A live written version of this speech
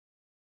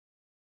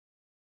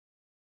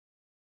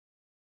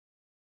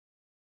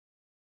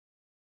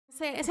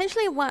So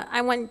essentially what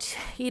I want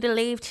you to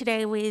leave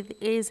today with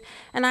is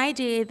an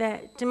idea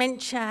that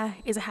dementia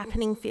is a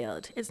happening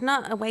field. It's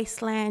not a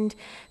wasteland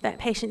that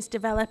patients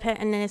develop it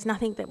and there's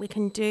nothing that we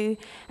can do.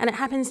 And it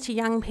happens to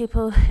young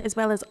people as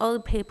well as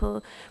old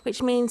people,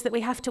 which means that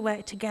we have to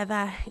work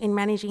together in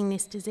managing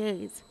this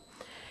disease.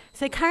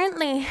 So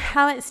currently,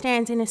 how it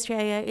stands in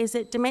Australia is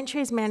that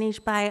dementia is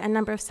managed by a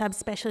number of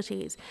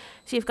subspecialties.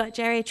 So you've got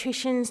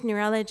geriatricians,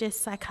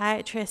 neurologists,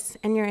 psychiatrists,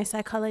 and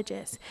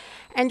neuropsychologists.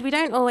 And we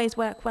don't always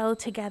work well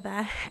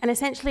together, and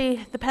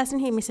essentially the person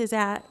who misses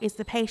out is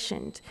the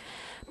patient.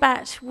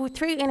 But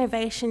through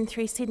innovation,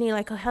 through Sydney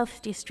Local Health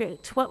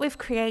District, what we've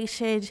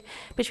created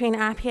between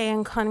RPA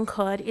and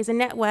Concord is a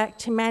network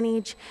to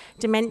manage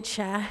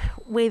dementia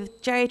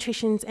with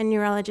geriatricians and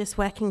neurologists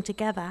working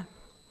together.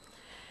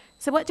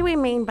 So what do we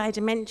mean by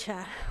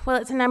dementia? Well,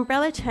 it's an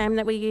umbrella term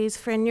that we use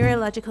for a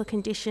neurological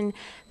condition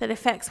that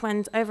affects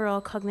one's overall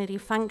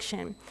cognitive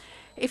function.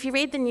 If you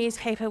read the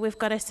newspaper, we've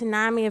got a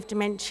tsunami of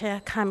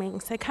dementia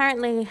coming. So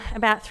currently,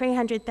 about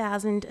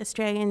 300,000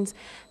 Australians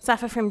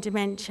suffer from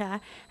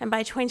dementia, and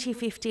by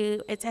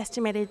 2050, it's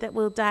estimated that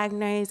we'll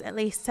diagnose at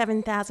least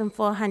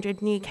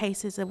 7,400 new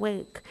cases a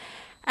week.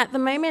 At the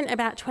moment,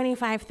 about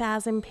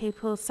 25,000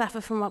 people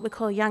suffer from what we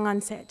call young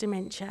onset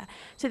dementia.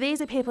 So these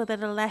are people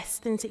that are less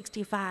than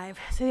 65.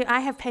 So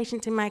I have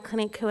patients in my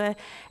clinic who are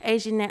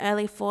aged in their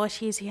early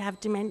 40s who have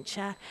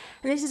dementia.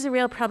 And this is a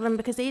real problem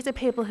because these are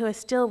people who are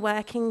still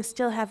working,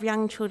 still have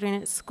young children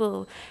at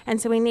school. And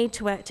so we need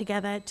to work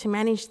together to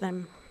manage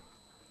them.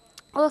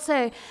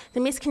 Also, the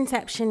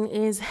misconception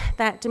is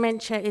that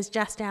dementia is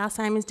just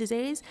Alzheimer's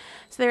disease.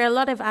 So there are a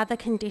lot of other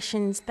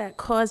conditions that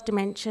cause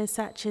dementia,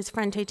 such as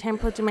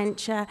frontotemporal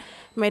dementia,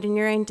 motor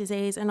neurone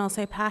disease, and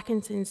also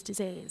Parkinson's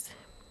disease.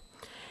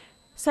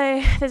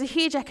 So there's a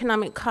huge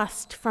economic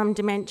cost from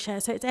dementia.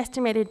 So it's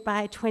estimated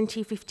by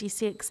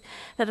 2056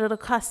 that it'll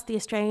cost the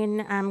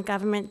Australian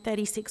government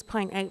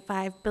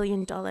 $36.85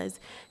 billion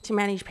to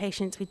manage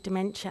patients with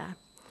dementia.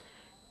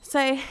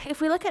 So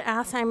if we look at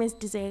Alzheimer's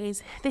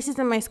disease, this is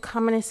the most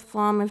commonest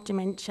form of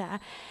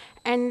dementia.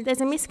 And there's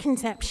a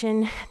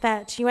misconception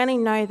that you only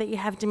know that you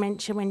have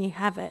dementia when you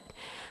have it.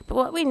 But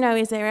what we know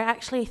is there are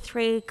actually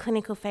 3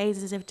 clinical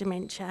phases of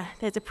dementia.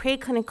 There's a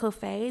preclinical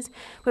phase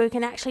where we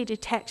can actually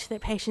detect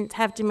that patients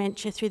have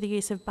dementia through the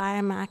use of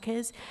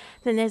biomarkers.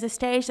 Then there's a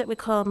stage that we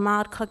call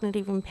mild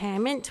cognitive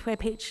impairment, where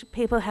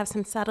people have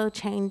some subtle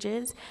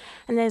changes.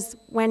 And there's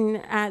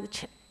when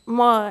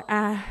more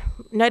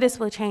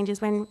noticeable changes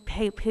when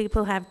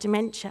people have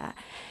dementia.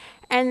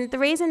 And the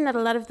reason that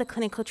a lot of the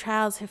clinical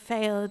trials have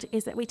failed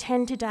is that we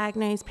tend to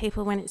diagnose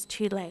people when it's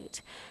too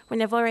late, when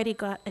they've already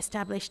got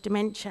established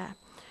dementia.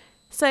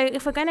 So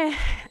if we're going to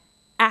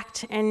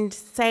act and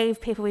save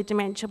people with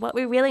dementia, what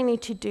we really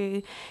need to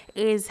do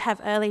is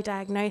have early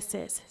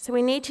diagnosis. So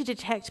we need to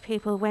detect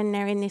people when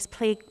they're in this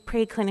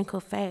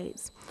preclinical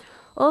phase.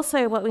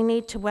 Also, what we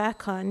need to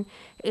work on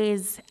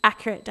is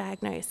accurate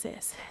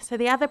diagnosis. So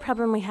the other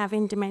problem we have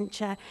in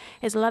dementia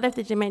is a lot of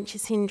the dementia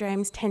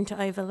syndromes tend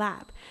to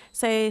overlap.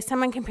 So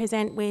someone can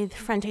present with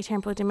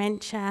frontotemporal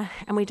dementia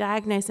and we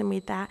diagnose them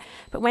with that,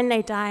 but when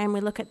they die and we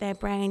look at their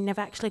brain, they've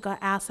actually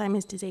got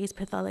Alzheimer's disease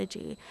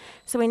pathology.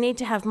 So we need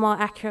to have more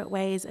accurate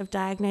ways of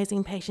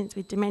diagnosing patients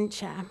with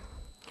dementia.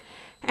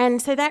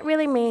 And so that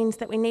really means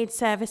that we need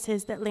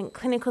services that link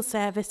clinical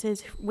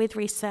services with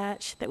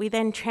research that we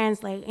then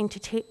translate into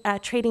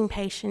treating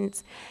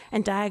patients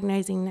and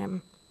diagnosing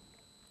them.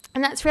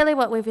 And that's really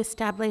what we've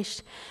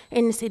established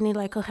in the Sydney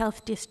Local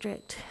Health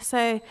District.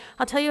 So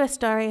I'll tell you a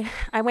story.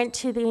 I went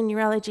to the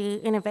Neurology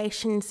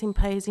Innovation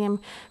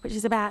Symposium, which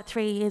is about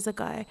 3 years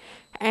ago.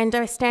 And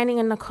I was standing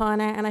in the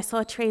corner and I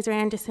saw Teresa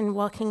Anderson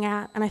walking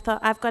out and I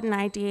thought, I've got an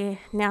idea,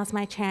 now's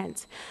my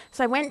chance.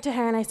 So I went to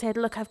her and I said,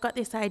 look, I've got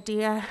this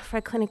idea for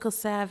a clinical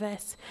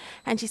service.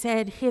 And she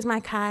said, here's my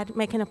card,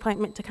 make an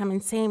appointment to come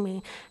and see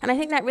me. And I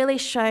think that really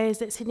shows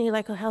that Sydney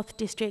Local Health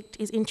District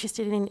is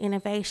interested in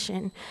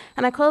innovation.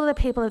 And I call the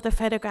people of the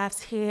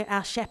photographs here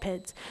our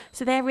shepherds.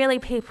 So they're really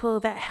people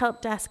that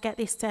helped us get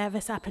this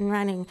service up and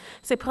running.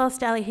 So Paul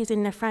Stelly, who's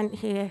in the front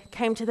here,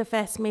 came to the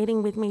first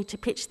meeting with me to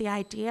pitch the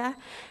idea.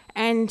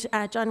 And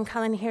John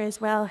Cullen here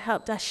as well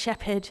helped us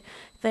shepherd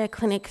the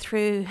clinic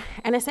through.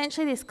 And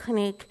essentially this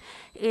clinic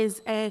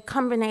is a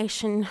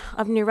combination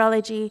of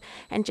neurology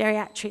and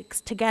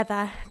geriatrics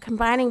together,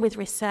 combining with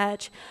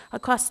research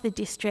across the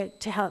district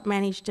to help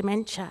manage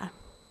dementia.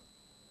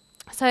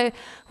 So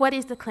what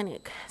is the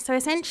clinic? So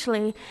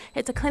essentially,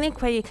 it's a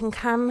clinic where you can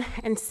come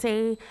and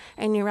see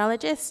a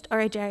neurologist or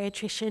a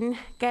geriatrician,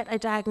 get a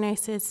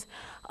diagnosis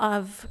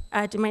of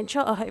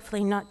dementia, or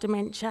hopefully not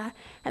dementia,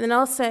 and then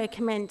also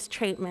commence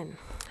treatment.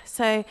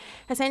 So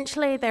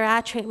essentially, there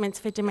are treatments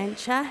for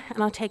dementia,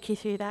 and I'll take you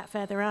through that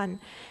further on.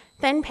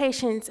 Then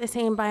patients are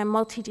seen by a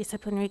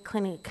multidisciplinary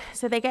clinic.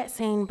 So they get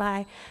seen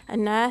by a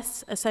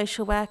nurse, a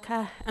social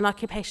worker, an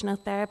occupational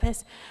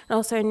therapist, and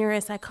also a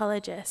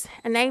neuropsychologist.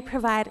 And they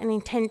provide an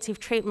intensive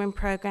treatment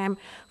program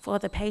for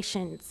the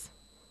patients.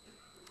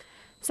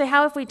 So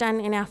how have we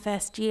done in our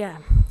first year?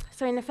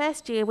 So in the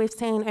first year, we've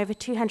seen over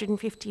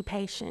 250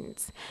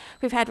 patients.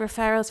 We've had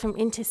referrals from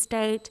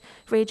interstate,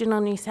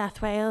 regional New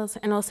South Wales,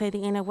 and also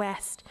the inner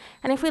west.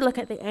 And if we look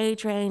at the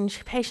age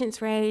range,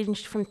 patients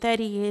ranged from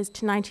 30 years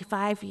to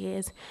 95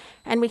 years.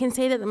 And we can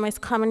see that the most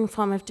common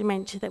form of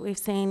dementia that we've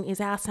seen is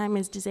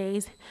Alzheimer's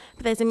disease,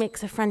 but there's a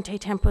mix of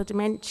frontotemporal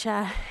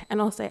dementia and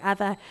also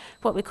other,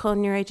 what we call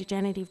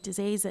neurodegenerative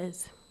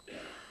diseases.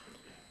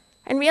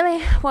 And really,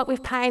 what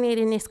we've pioneered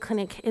in this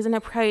clinic is an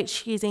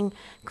approach using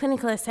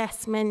clinical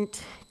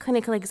assessment,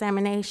 clinical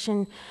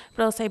examination,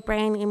 but also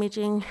brain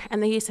imaging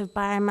and the use of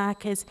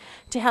biomarkers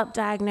to help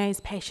diagnose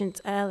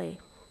patients early.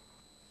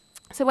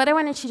 So what I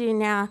wanted to do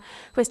now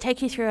was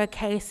take you through a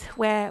case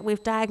where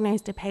we've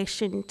diagnosed a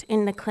patient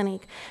in the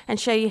clinic and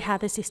show you how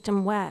the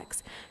system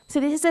works.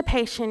 So this is a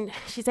patient,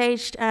 she's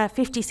aged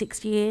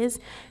 56 years.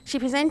 She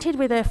presented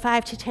with a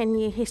 5 to 10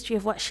 year history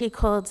of what she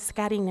called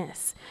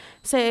scattiness.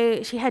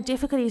 So she had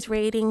difficulties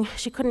reading,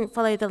 she couldn't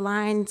follow the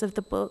lines of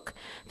the book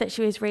that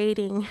she was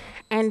reading,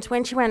 and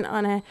when she went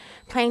on a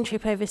plane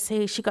trip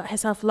overseas, she got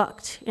herself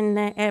locked in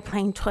the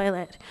airplane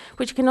toilet,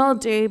 which you can all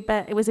do,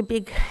 but it was a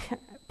big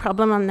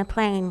problem on the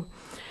plane.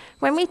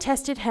 When we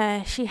tested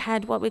her, she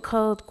had what we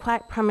called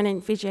quite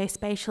prominent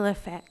visuospatial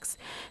effects.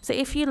 So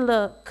if you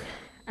look,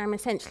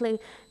 essentially,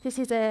 this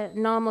is a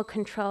normal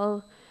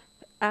control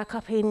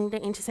copying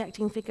the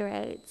intersecting figure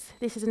eights.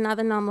 This is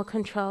another normal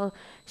control.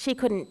 She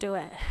couldn't do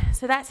it.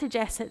 So that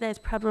suggests that there's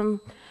a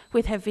problem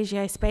with her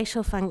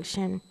visuospatial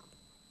function.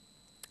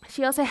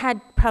 She also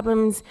had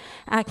problems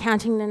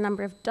counting the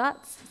number of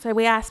dots. So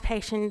we asked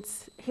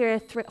patients, here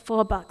are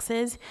 4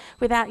 boxes.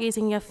 Without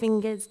using your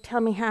fingers, tell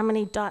me how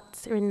many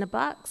dots are in the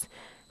box.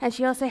 And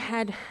she also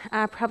had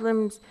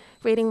problems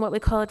reading what we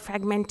called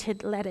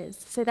fragmented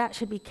letters. So that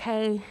should be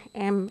K,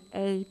 M,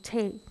 A,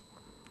 T.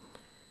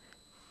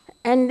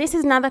 And this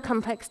is another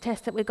complex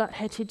test that we got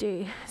her to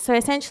do. So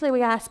essentially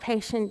we asked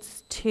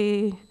patients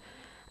to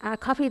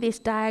copy this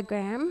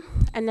diagram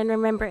and then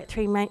remember it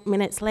 3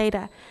 minutes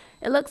later.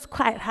 It looks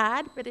quite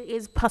hard, but it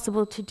is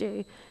possible to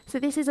do. So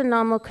this is a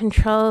normal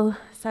control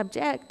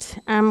subject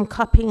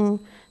copying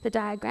the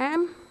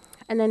diagram,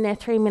 and then their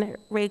 3-minute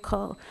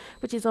recall,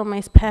 which is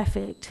almost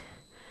perfect.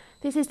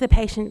 This is the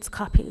patient's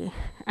copy.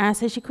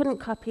 So she couldn't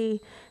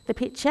copy the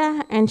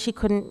picture and she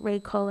couldn't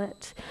recall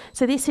it.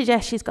 So this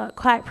suggests she's got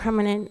quite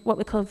prominent what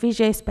we call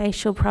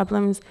visuospatial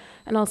problems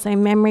and also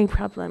memory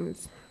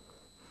problems.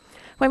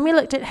 When we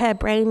looked at her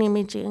brain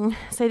imaging,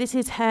 so this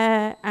is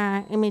her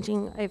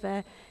imaging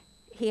over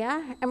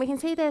here, and we can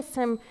see there's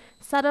some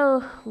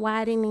subtle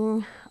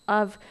widening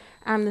of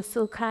the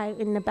sulci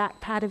in the back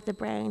part of the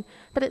brain,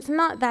 but it's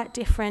not that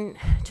different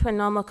to a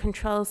normal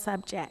control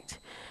subject.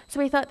 So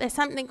we thought there's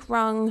something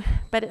wrong,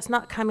 but it's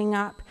not coming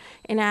up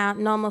in our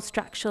normal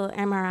structural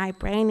MRI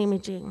brain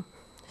imaging.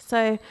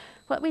 So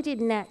what we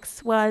did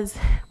next was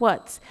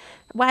what's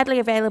widely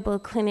available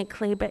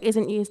clinically but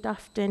isn't used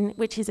often,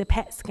 which is a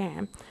PET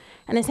scan.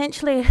 And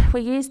essentially,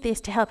 we use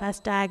this to help us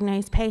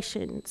diagnose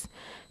patients.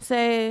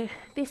 So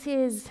this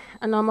is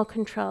a normal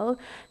control.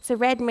 So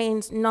red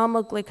means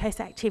normal glucose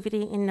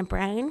activity in the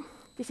brain.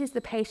 This is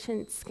the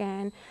patient's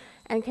scan.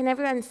 And can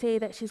everyone see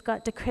that she's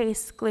got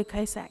decreased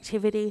glucose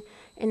activity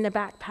in the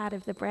back part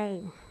of the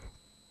brain?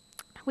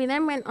 We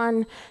then went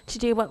on to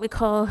do what we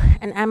call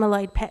an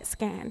amyloid PET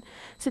scan.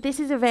 So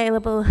this is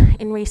available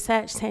in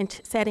research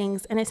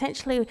settings, and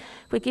essentially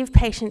we give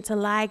patients a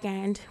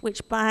ligand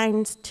which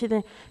binds to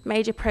the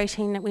major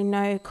protein that we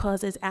know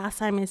causes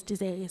Alzheimer's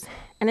disease.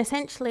 And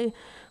essentially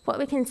what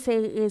we can see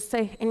is,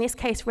 so in this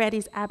case red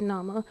is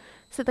abnormal,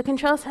 so the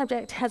control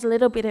subject has a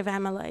little bit of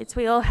amyloid. So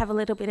we all have a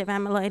little bit of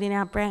amyloid in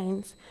our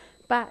brains,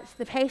 but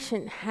the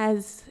patient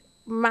has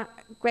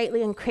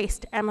greatly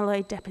increased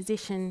amyloid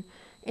deposition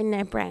in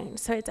their brain.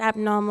 So it's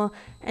abnormal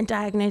and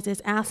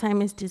diagnoses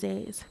Alzheimer's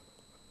disease.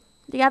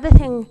 The other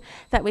thing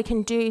that we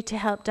can do to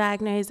help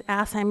diagnose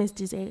Alzheimer's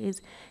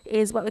disease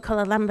is what we call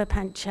a lumbar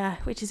puncture,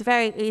 which is a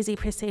very easy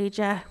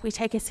procedure. We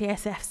take a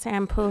CSF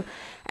sample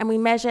and we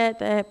measure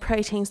the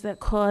proteins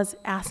that cause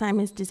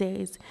Alzheimer's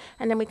disease.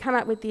 And then we come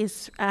up with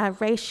this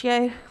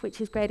ratio,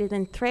 which is greater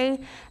than 3,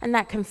 and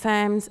that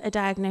confirms a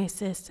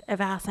diagnosis of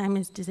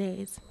Alzheimer's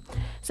disease.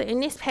 So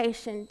in this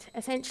patient,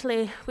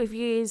 essentially, we've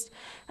used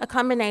a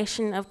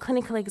combination of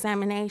clinical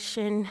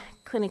examination,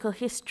 clinical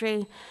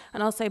history,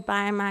 and also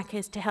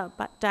biomarkers to help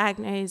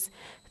diagnose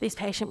this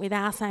patient with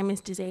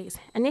Alzheimer's disease.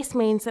 And this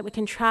means that we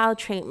can trial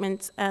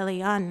treatments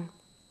early on.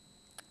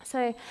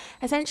 So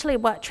essentially,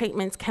 what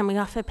treatments can we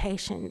offer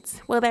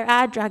patients? Well, there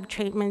are drug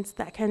treatments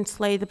that can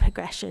slow the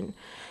progression.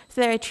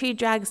 So there are 2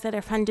 drugs that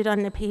are funded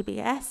on the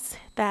PBS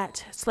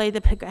that slow the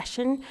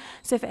progression.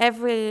 So for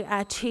every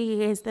 2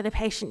 years that a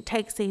patient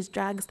takes these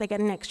drugs, they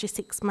get an extra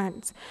 6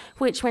 months,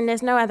 which when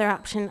there's no other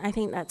option, I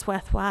think that's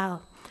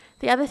worthwhile.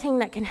 The other thing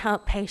that can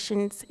help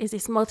patients is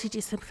this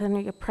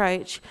multi-disciplinary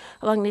approach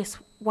along this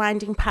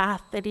winding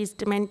path that is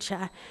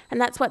dementia, and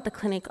that's what the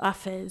clinic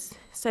offers.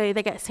 So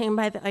they get seen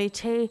by the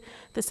OT,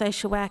 the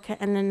social worker,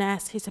 and the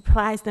nurse who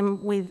supplies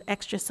them with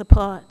extra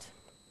support.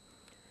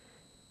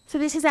 So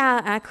this is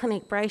our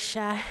clinic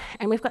brochure,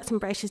 and we've got some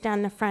brochures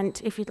down the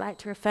front if you'd like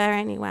to refer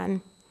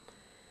anyone.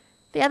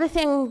 The other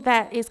thing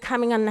that is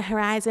coming on the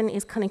horizon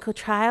is clinical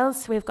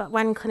trials. We've got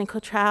one clinical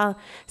trial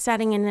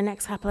starting in the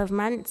next couple of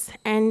months,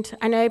 and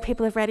I know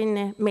people have read in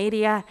the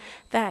media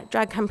that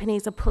drug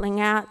companies are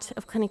pulling out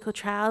of clinical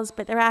trials,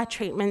 but there are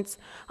treatments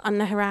on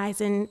the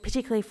horizon,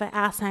 particularly for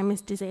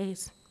Alzheimer's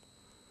disease.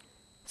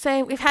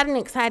 So we've had an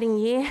exciting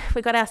year.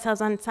 We got ourselves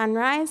on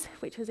Sunrise,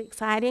 which was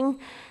exciting,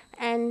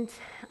 and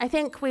I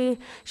think we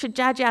should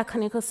judge our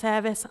clinical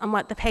service on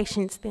what the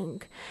patients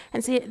think.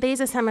 And so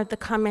these are some of the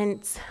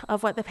comments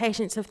of what the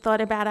patients have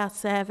thought about our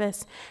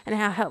service and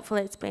how helpful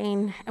it's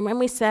been. And when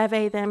we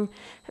survey them,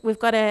 we've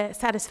got a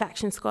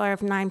satisfaction score of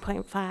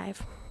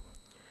 9.5.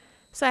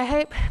 So I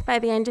hope by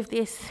the end of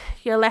this,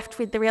 you're left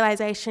with the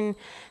realisation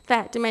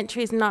that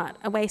dementia is not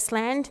a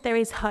wasteland. There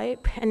is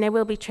hope, and there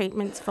will be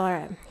treatments for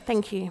it.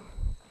 Thank you.